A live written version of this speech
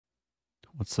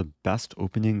What's the best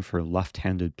opening for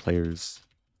left-handed players?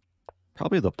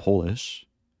 Probably the Polish.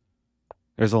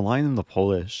 There's a line in the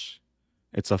Polish.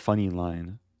 It's a funny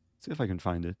line. Let's see if I can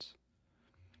find it.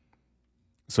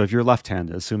 So if you're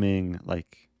left-handed, assuming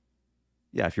like,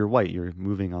 yeah, if you're white, you're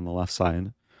moving on the left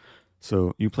side.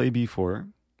 So you play b4.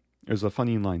 There's a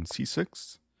funny line,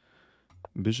 c6,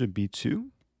 bishop b2,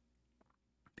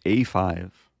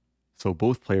 a5. So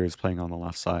both players playing on the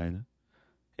left side.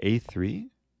 a3.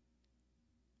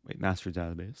 Wait, master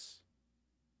database.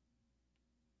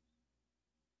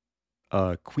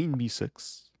 Queen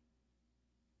b6,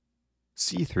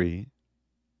 c3,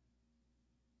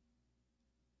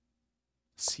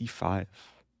 c5,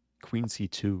 queen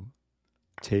c2,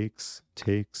 takes,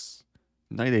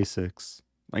 knight a6,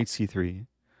 knight c3,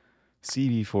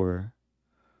 cb4,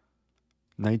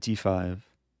 knight d5,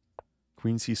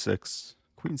 queen c6,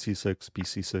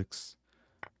 bc6,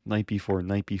 knight b4,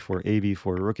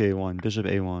 ab4, rook a1,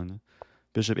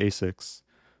 bishop a6.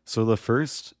 So the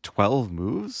first 12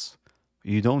 moves,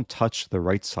 you don't touch the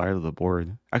right side of the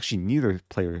board. Actually, neither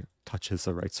player touches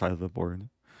the right side of the board.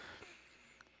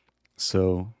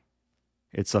 So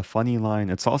it's a funny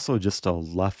line. It's also just a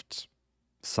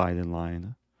left-sided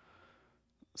line.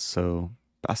 So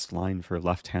best line for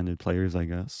left-handed players, I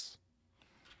guess.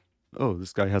 Oh,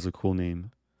 this guy has a cool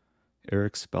name.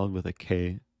 Eric spelled with a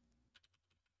K.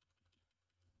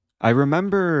 I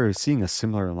remember seeing a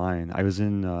similar line. I was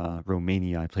in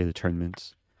Romania. I played a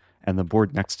tournament. And the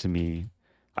board next to me,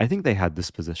 I think they had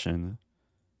this position.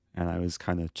 And I was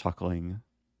kind of chuckling,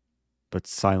 but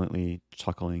silently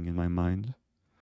chuckling in my mind.